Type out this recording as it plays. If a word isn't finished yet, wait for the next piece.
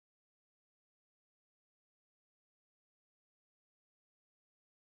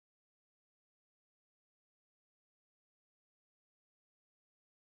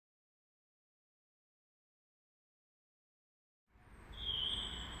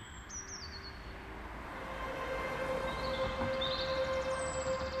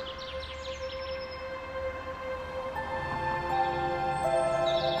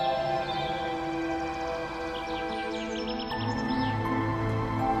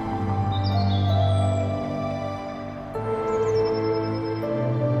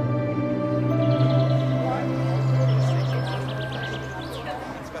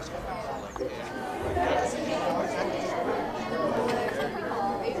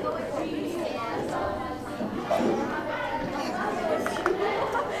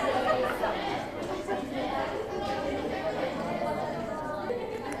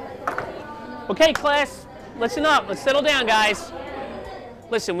Okay, class, listen up. Let's settle down, guys.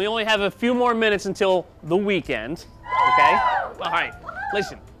 Listen, we only have a few more minutes until the weekend, okay? All right,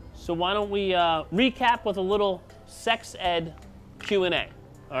 listen. So why don't we recap with a little sex ed Q&A,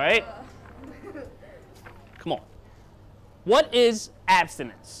 all right? Come on. What is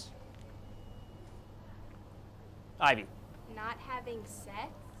abstinence? Ivy. Not having sex?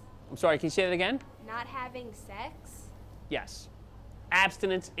 I'm sorry, can you say that again? Not having sex? Yes.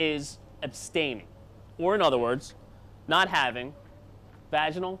 Abstinence is abstaining. Or in other words, not having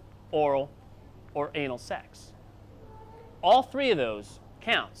vaginal, oral, or anal sex. All three of those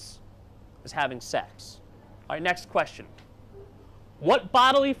counts as having sex. All right, next question. What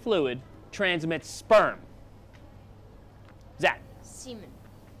bodily fluid transmits sperm? Zach. Semen.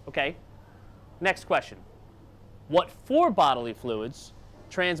 Okay. Next question. What four bodily fluids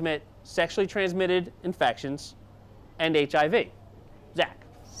transmit sexually transmitted infections and HIV? Zach.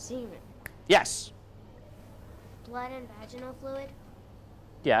 Semen. Yes. Blood and vaginal fluid?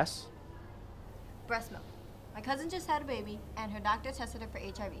 Yes. Breast milk. My cousin just had a baby, and her doctor tested her for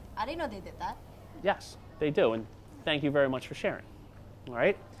HIV. I didn't know they did that. Yes, they do, and thank you very much for sharing. All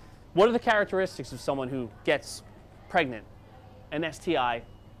right? What are the characteristics of someone who gets pregnant, an STI,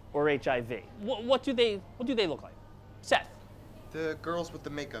 or HIV? What do they look like? Seth. The girls with the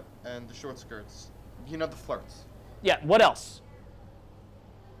makeup and the short skirts. You know, the flirts. Yeah, what else?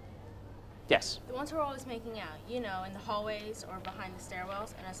 Yes. The ones who are always making out, you know, in the hallways or behind the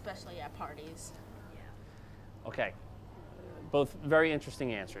stairwells, and especially at parties. Okay. Both very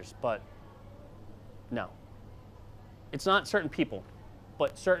interesting answers, but no. It's not certain people,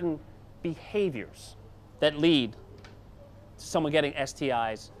 but certain behaviors that lead to someone getting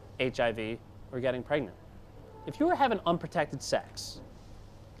STIs, HIV, or getting pregnant. If you were having unprotected sex,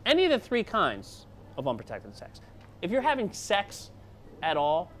 any of the three kinds of unprotected sex, if you're having sex at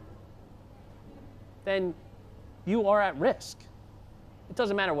all, then you are at risk. It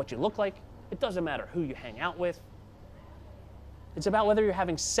doesn't matter what you look like. It doesn't matter who you hang out with. It's about whether you're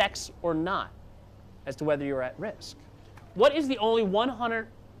having sex or not as to whether you're at risk. What is the only 100%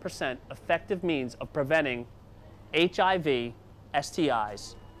 effective means of preventing HIV,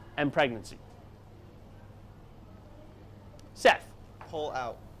 STIs, and pregnancy? Seth. Pull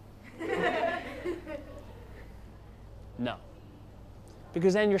out. No.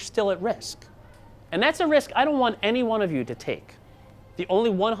 Because then you're still at risk. And that's a risk I don't want any one of you to take. The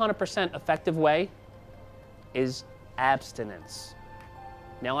only 100% effective way is abstinence.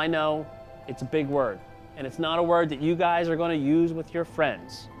 Now I know it's a big word, and it's not a word that you guys are going to use with your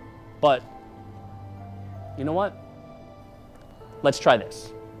friends. But you know what? Let's try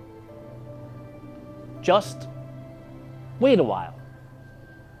this. Just wait a while.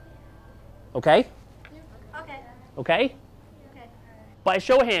 Okay? Okay. Okay? Okay. By a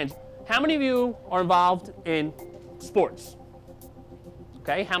show of hands, how many of you are involved in sports?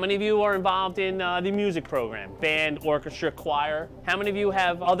 Okay, how many of you are involved in the music program, band, orchestra, choir? How many of you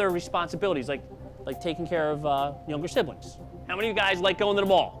have other responsibilities, like taking care of younger siblings? How many of you guys like going to the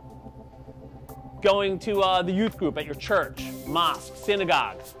mall? Going to the youth group at your church, mosque,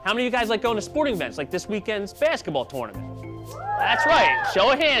 synagogue? How many of you guys like going to sporting events, like this weekend's basketball tournament? That's right,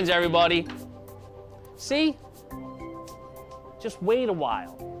 show of hands, everybody. See? Just wait a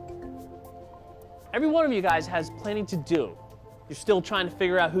while. Every one of you guys has plenty to do. You're still trying to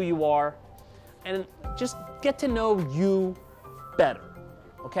figure out who you are, and just get to know you better,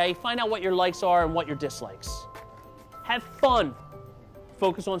 okay? Find out what your likes are and what your dislikes. Have fun.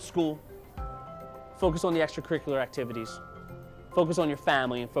 Focus on school. Focus on the extracurricular activities. Focus on your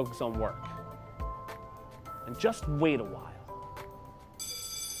family and focus on work. And just wait a while.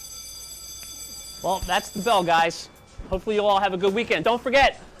 Well, that's the bell, guys. Hopefully you all have a good weekend. Don't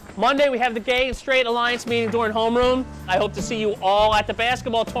forget, Monday, we have the Gay and Straight Alliance meeting during homeroom. I hope to see you all at the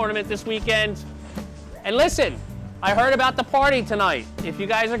basketball tournament this weekend. And listen, I heard about the party tonight. If you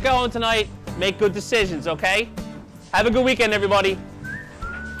guys are going tonight, make good decisions, okay? Have a good weekend, everybody.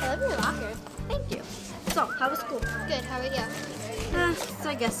 I love your locker. Thank you. So, how was school? Good, how are you? So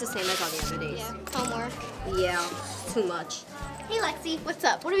I guess the same as all the other days. Yeah, homework. Yeah, too much. Hey Lexi, what's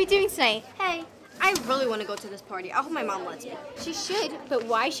up? What are we doing tonight? Hey, I really want to go to this party. I hope my mom lets me. She should, but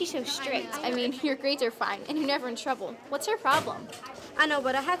why is she so strict? I mean, your grades are fine, and you're never in trouble. What's her problem? I know,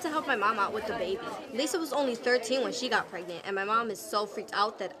 but I had to help my mom out with the baby. Lisa was only 13 when she got pregnant, and my mom is so freaked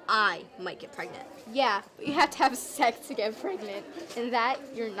out that I might get pregnant. Yeah, but you have to have sex to get pregnant, and that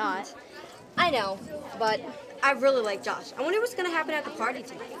you're not. I know, but I really like Josh. I wonder what's going to happen at the party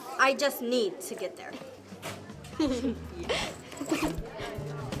tonight. I just need to get there.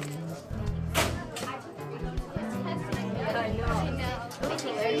 I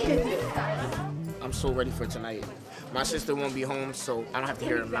know. so ready for tonight. My sister won't be home, so I don't have to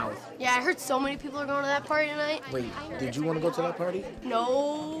hear her mouth. Yeah, I heard so many people are going to that party tonight. Wait, did you want to go to that party?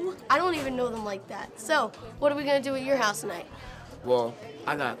 No, I don't even know them like that. So, what are we going to do at your house tonight? Well,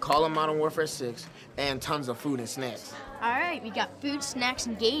 I got Call of Modern Warfare 6 and tons of food and snacks. All right, we got food, snacks,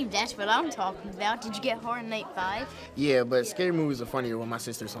 and games. That's what I'm talking about. Did you get Horror Night 5? Yeah, but scary movies are funnier when my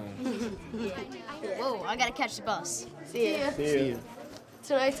sister's home. Whoa, I gotta catch the bus. See ya. See ya.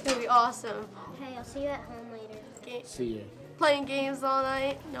 Tonight's going to be awesome. Hey, I'll see you at home later. See ya. Playing games all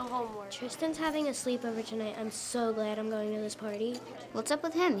night, no homework. Tristan's having a sleepover tonight. I'm so glad I'm going to this party. What's up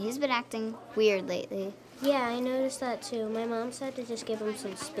with him? He's been acting weird lately. Yeah, I noticed that too. My mom said to just give him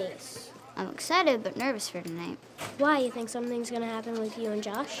some space. I'm excited but nervous for tonight. Why? You think something's going to happen with you and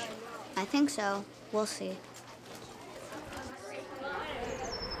Josh? I think so. We'll see.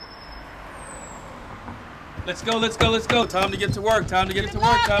 Let's go, let's go, let's go. Time to get to work, time to get to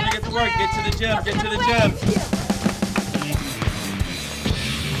work, time to get to work. Get to the gym, get to the gym.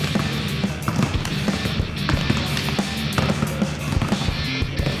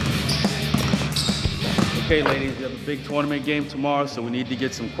 Okay, ladies, we have a big tournament game tomorrow, so we need to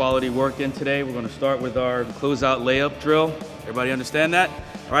get some quality work in today. We're going to start with our closeout layup drill. Everybody understand that?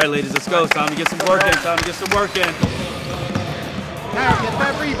 All right, ladies, let's go. It's time to get some work in. Time to get some work in. Now get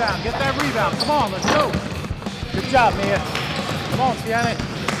that rebound. Get that rebound. Come on, let's go. Good job, Mia. Come on, Sienna.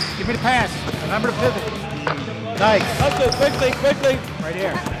 Give me the pass. Remember to pivot. Nice. Hustle, quickly, quickly. Right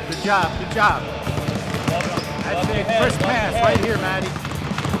here. Good job. Good job. That's it. First pass right here, Maddie.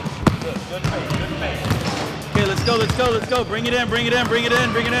 Good pace. Okay, let's go, let's go, let's go. Bring it in, bring it in, bring it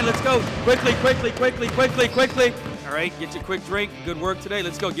in, bring it in. Let's go. Quickly, quickly, quickly, quickly, quickly. All right, get your quick drink. Good work today.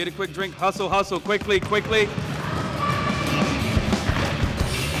 Let's go. Get a quick drink. Hustle, hustle, quickly, quickly.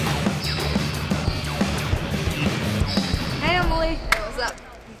 Hey, Emily. Hey, what's up?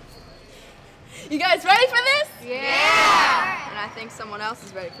 You guys ready for this? Yeah! And I think someone else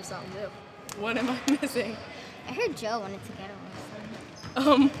is ready for something too. What am I missing? I heard Joe wanted to get on.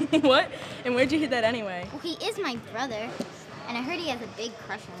 What? And where'd you hear that anyway? Well, he is my brother, and I heard he has a big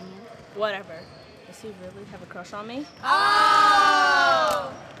crush on you. Whatever. Does he really have a crush on me?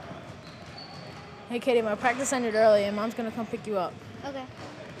 Oh! Hey, Katie, my practice ended early, and Mom's gonna come pick you up. Okay.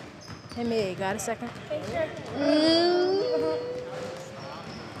 Hey, Mia, you got a second? Okay, sure.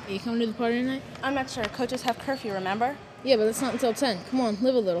 Are you coming to the party tonight? I'm not sure. Coaches have curfew, remember? Yeah, but it's not until 10. Come on,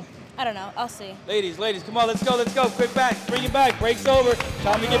 live a little. I don't know. I'll see. Ladies, come on, let's go, let's go. Quick back, bring it back. Break's over.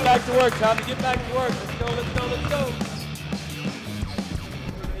 Time to get back to work, time to get back to work. Let's go, let's go, let's go.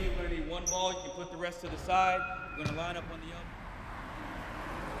 We're gonna need one ball. You can put the rest to the side. We're gonna line up on the other.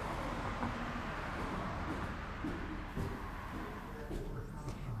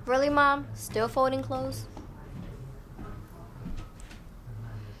 Really, Mom? Still folding clothes?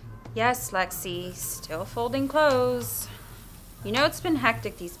 Yes, Lexi, still folding clothes. You know, it's been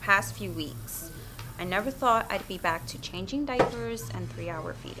hectic these past few weeks. I never thought I'd be back to changing diapers and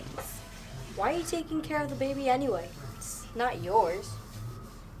 3-hour feedings. Why are you taking care of the baby anyway? It's not yours.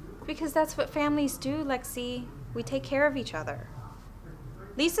 Because that's what families do, Lexi. We take care of each other.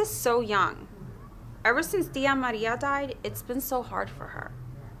 Lisa's so young. Ever since Tia Maria died, it's been so hard for her.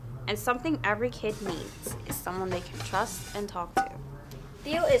 And something every kid needs is someone they can trust and talk to.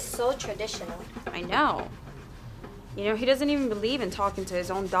 Theo is so traditional. I know. You know, he doesn't even believe in talking to his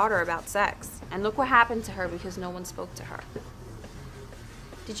own daughter about sex. And look what happened to her because no one spoke to her.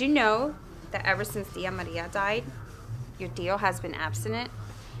 Did you know that ever since Tia Maria died, your Theo has been abstinent?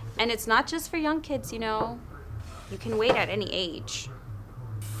 And it's not just for young kids, you know. You can wait at any age.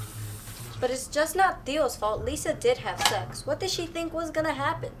 But it's just not Theo's fault. Lisa did have sex. What did she think was gonna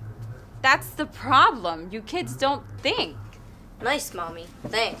happen? That's the problem. You kids don't think. Nice, Mommy.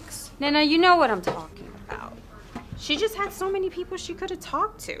 Thanks. Nana, you know what I'm talking about. She just had so many people she could have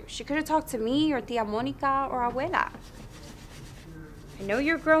talked to. She could have talked to me or Tia Monica or Abuela. I know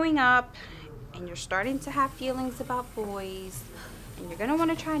you're growing up and you're starting to have feelings about boys and you're gonna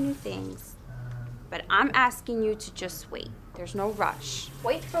want to try new things. But I'm asking you to just wait. There's no rush.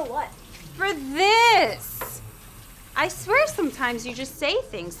 Wait for what? For this! I swear sometimes you just say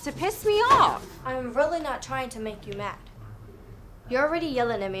things to piss me off. I'm really not trying to make you mad. You're already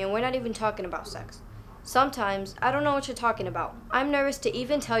yelling at me and we're not even talking about sex. Sometimes I don't know what you're talking about. I'm nervous to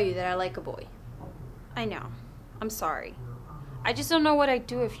even tell you that I like a boy. I know. I'm sorry. I just don't know what I'd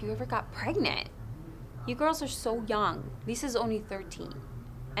do if you ever got pregnant. You girls are so young. Lisa's only 13.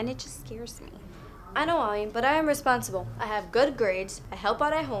 And it just scares me. I know, Mommy, but I am responsible. I have good grades, I help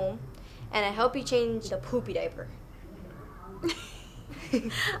out at home, and I help you change the poopy diaper.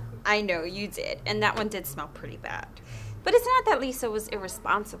 I know, you did. And that one did smell pretty bad. But it's not that Lisa was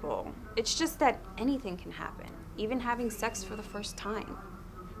irresponsible. It's just that anything can happen, even having sex for the first time.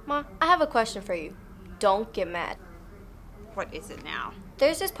 Ma, I have a question for you. Don't get mad. What is it now?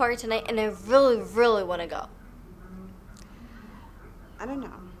 There's this party tonight, and I really, really want to go. I don't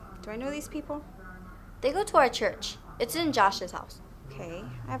know. Do I know these people? They go to our church. It's in Josh's house. Okay,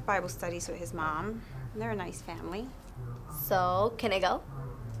 I have Bible studies with his mom. They're a nice family. So, can I go?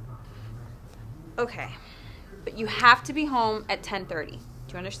 Okay, but you have to be home at 10:30. Do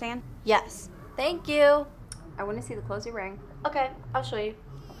you understand? Yes. Thank you. I want to see the close your ring. Okay, I'll show you.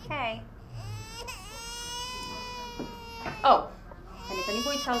 Okay. Oh, and if any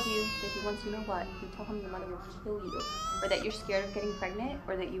boy tells you that he wants you know what, you tell him your mother will kill you, or that you're scared of getting pregnant,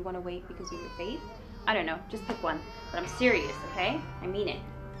 or that you want to wait because of your faith. I don't know, just pick one. But I'm serious, okay? I mean it.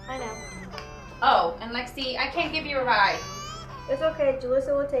 I know. Oh, and Lexi, I can't give you a ride. It's okay,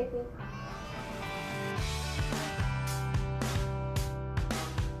 Jalissa will take me.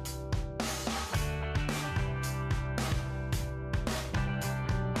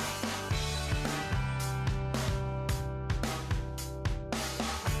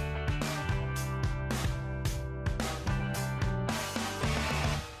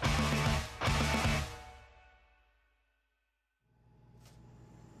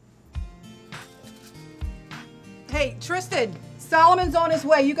 Hey, Tristan, Solomon's on his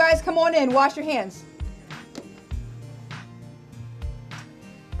way. You guys come on in. Wash your hands.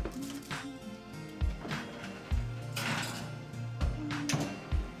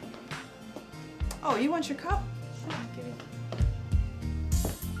 Oh, you want your cup? Sure, give me.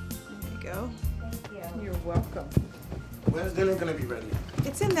 There you go. Thank you. You're welcome. When's dinner gonna be ready?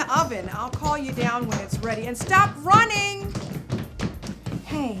 It's in the oven. I'll call you down when it's ready. And stop running!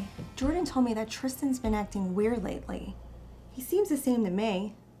 Hey, Jordan told me that Tristan's been acting weird lately. He seems the same to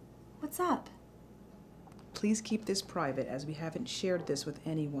me. What's up? Please keep this private, as we haven't shared this with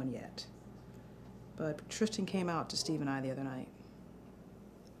anyone yet. But Tristan came out to Steve and I the other night.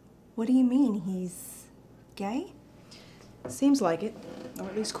 What do you mean? He's gay? Seems like it, or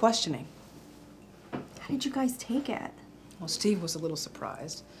at least questioning. How did you guys take it? Well, Steve was a little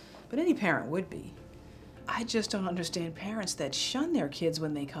surprised, but any parent would be. I just don't understand parents that shun their kids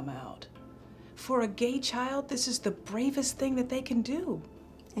when they come out. For a gay child, this is the bravest thing that they can do.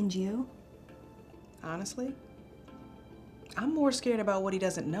 And you? Honestly, I'm more scared about what he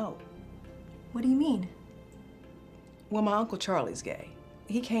doesn't know. What do you mean? Well, my Uncle Charlie's gay.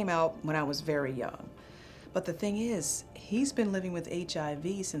 He came out when I was very young. But the thing is, he's been living with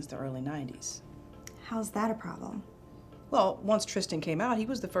HIV since the early 90s. How's that a problem? Well, once Tristan came out, he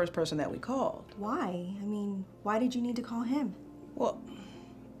was the first person that we called. Why? I mean, why did you need to call him? Well,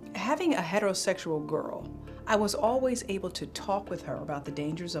 having a heterosexual girl, I was always able to talk with her about the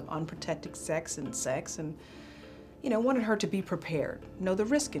dangers of unprotected sex and, wanted her to be prepared, know the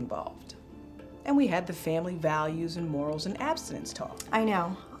risk involved. And we had the family values and morals and abstinence talk. I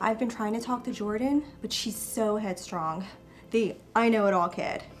know. I've been trying to talk to Jordan, but she's so headstrong. The I know it all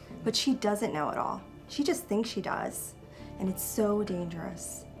kid. But she doesn't know it all. She just thinks she does. And it's so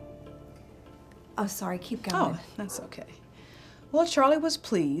dangerous. Oh, sorry, keep going. Oh, that's okay. Well, Charlie was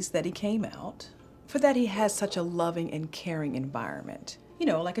pleased that he came out, for that he has such a loving and caring environment.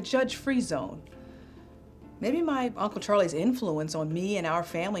 Like a judge-free zone. Maybe my Uncle Charlie's influence on me and our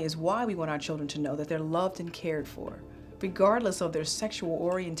family is why we want our children to know that they're loved and cared for, regardless of their sexual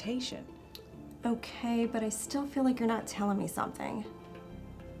orientation. Okay, but I still feel like you're not telling me something.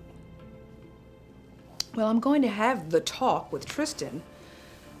 Well, I'm going to have the talk with Tristan,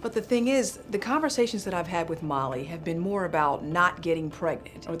 but the thing is, the conversations that I've had with Molly have been more about not getting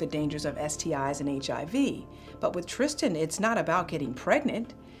pregnant or the dangers of STIs and HIV. But with Tristan, it's not about getting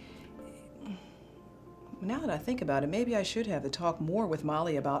pregnant. Now that I think about it, maybe I should have the talk more with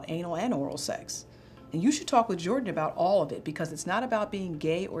Molly about anal and oral sex. And you should talk with Jordan about all of it, because it's not about being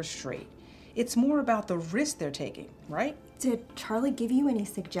gay or straight. It's more about the risk they're taking, right? Did Charlie give you any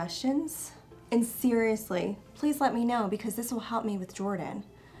suggestions? And seriously, please let me know, because this will help me with Jordan.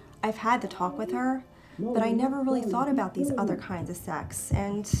 I've had the talk with her, but I never really thought about these other kinds of sex,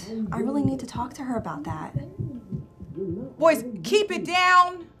 and I really need to talk to her about that. Boys, keep it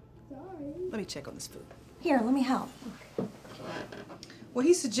down! Let me check on this food. Here, let me help. Well,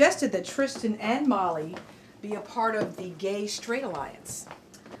 he suggested that Tristan and Molly be a part of the Gay-Straight Alliance.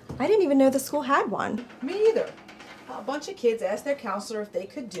 I didn't even know the school had one. Me either. A bunch of kids asked their counselor if they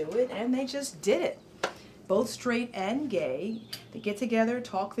could do it, and they just did it. Both straight and gay. They get together,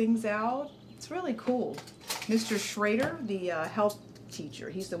 talk things out. It's really cool. Mr. Schrader, the health teacher,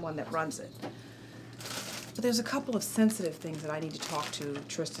 he's the one that runs it. But there's a couple of sensitive things that I need to talk to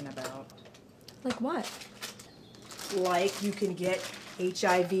Tristan about. Like what? like you can get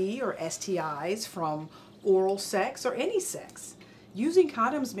HIV or STIs from oral sex or any sex. Using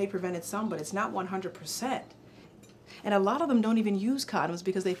condoms may prevent it some, but it's not 100%. And a lot of them don't even use condoms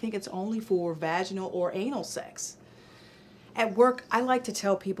because they think it's only for vaginal or anal sex. At work, I like to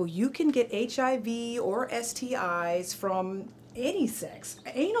tell people you can get HIV or STIs from any sex.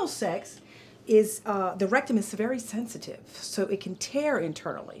 Anal sex is, the rectum is very sensitive, so it can tear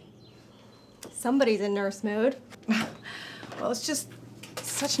internally. Somebody's in nurse mode. Well, it's just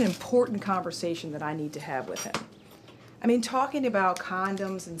such an important conversation that I need to have with him. I mean, talking about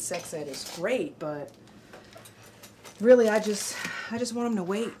condoms and sex ed is great, but really, I just want him to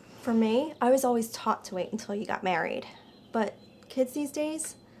wait. For me, I was always taught to wait until you got married. But kids these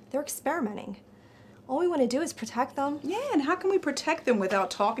days, they're experimenting. All we want to do is protect them. Yeah, and how can we protect them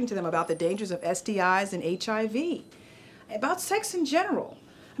without talking to them about the dangers of STIs and HIV? About sex in general.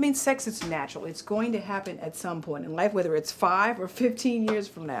 I mean, sex is natural. It's going to happen at some point in life, whether it's 5 or 15 years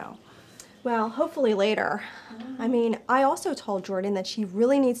from now. Well, hopefully later. I mean, I also told Jordan that she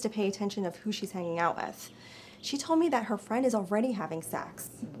really needs to pay attention of who she's hanging out with. She told me that her friend is already having sex.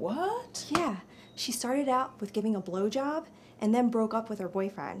 What? Yeah. She started out with giving a blowjob and then broke up with her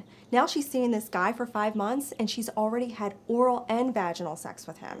boyfriend. Now she's seeing this guy for 5 months and she's already had oral and vaginal sex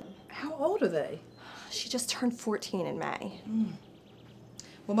with him. How old are they? She just turned 14 in May.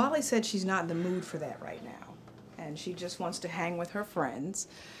 Well, Molly said she's not in the mood for that right now, and she just wants to hang with her friends.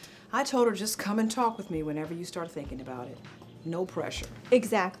 I told her just come and talk with me whenever you start thinking about it. No pressure.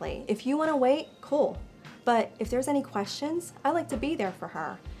 Exactly. If you want to wait, cool. But if there's any questions, I like to be there for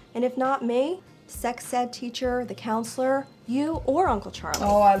her. And if not me, sex ed teacher, the counselor, you, or Uncle Charlie.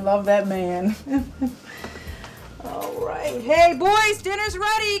 Oh, I love that man. All right. Hey, boys, dinner's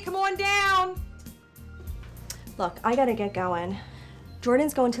ready. Come on down. Look, I gotta get going.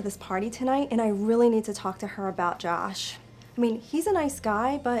 Jordan's going to this party tonight, and I really need to talk to her about Josh. I mean, he's a nice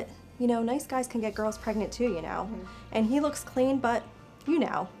guy, but, you know, nice guys can get girls pregnant too, you know. And he looks clean, but you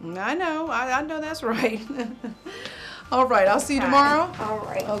know. I know. I know that's right. All right, I'll see you tomorrow. All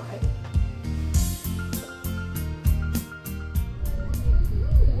right. Okay.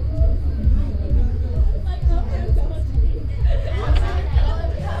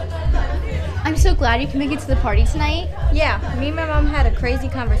 I'm so glad you can make it to the party tonight. Yeah, me and my mom had a crazy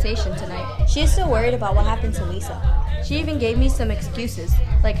conversation tonight. She's so worried about what happened to Lisa. She even gave me some excuses,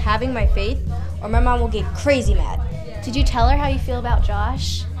 like having my faith, or my mom will get crazy mad. Did you tell her how you feel about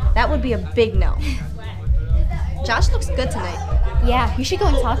Josh? That would be a big no. Josh looks good tonight. Yeah, you should go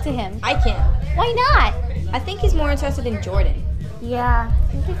and talk to him. I can't. Why not? I think he's more interested in Jordan. Yeah,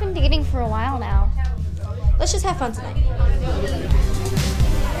 I think they've been dating for a while now. Let's just have fun tonight.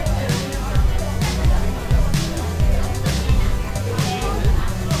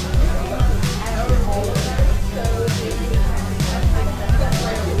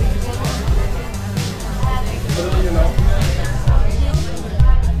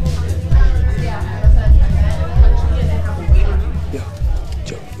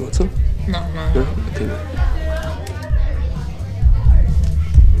 Want some? No. Okay.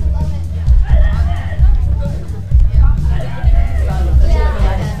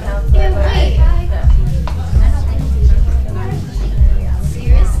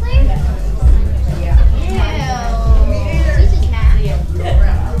 Seriously?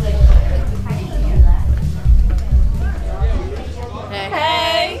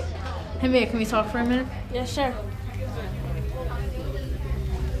 Hey. Hey, Mia, can we talk for a minute? Yeah, sure.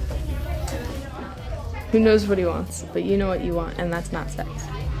 Who knows what he wants, but you know what you want, and that's not sex.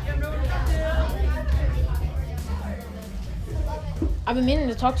 I've been meaning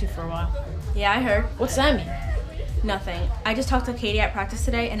to talk to you for a while. Yeah, I heard. What's that mean? Nothing. I just talked to Katie at practice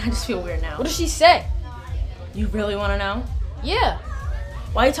today, and I just feel weird now. What does she say? You really want to know? Yeah.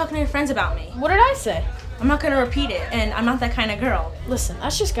 Why are you talking to your friends about me? What did I say? I'm not going to repeat it, and I'm not that kind of girl. Listen,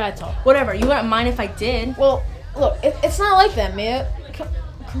 that's just guy talk. Whatever. You wouldn't mind if I did. Well, look, it's not like that, Mia.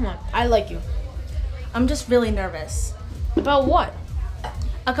 Come on. I like you. I'm just really nervous. About what?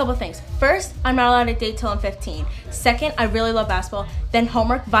 A couple things. First, I'm not allowed to date till I'm 15. Second, I really love basketball. Then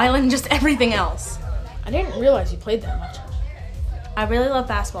homework, violin, and just everything else. I didn't realize you played that much. I really love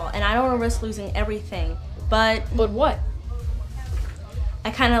basketball, and I don't want to risk losing everything. But what?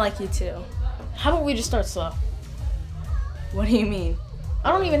 I kind of like you too. How about we just start slow? What do you mean?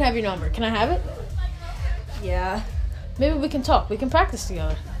 I don't even have your number. Can I have it? Yeah. Maybe we can talk. We can practice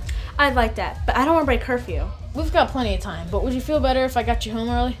together. I'd like that, but I don't want to break curfew. We've got plenty of time, but would you feel better if I got you home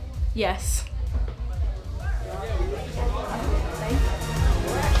early? Yes.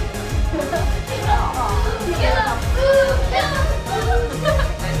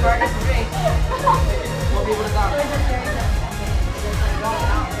 More people to come.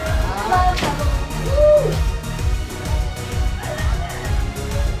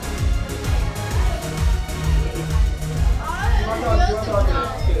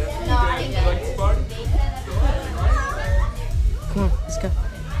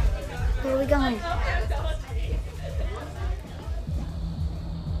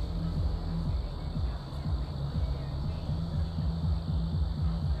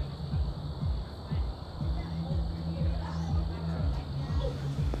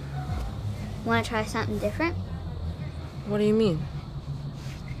 Want to try something different? What do you mean?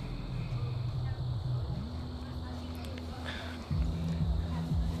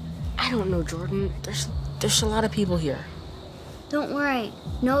 I don't know, Jordan. There's a lot of people here. Don't worry.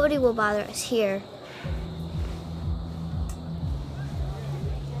 Nobody will bother us here.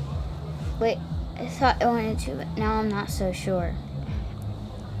 Wait, I thought I wanted to, but now I'm not so sure.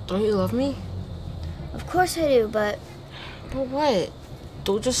 Don't you love me? Of course I do, but... But what?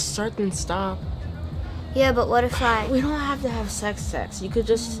 Don't just start and stop. Yeah, but what if I... We don't have to have sex. You could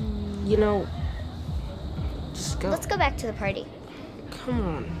just, you know, just go. Let's go back to the party. Come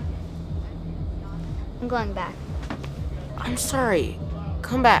on. I'm going back. I'm sorry.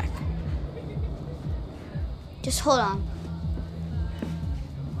 Come back. Just hold on.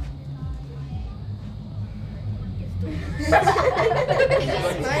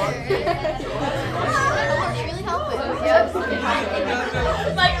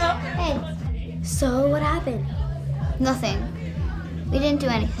 Hey, so what happened? Nothing. We didn't do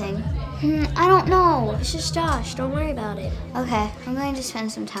anything. I don't know. It's just Josh. Don't worry about it. Okay, I'm going to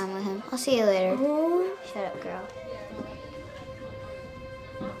spend some time with him. I'll see you later. Shut up, girl.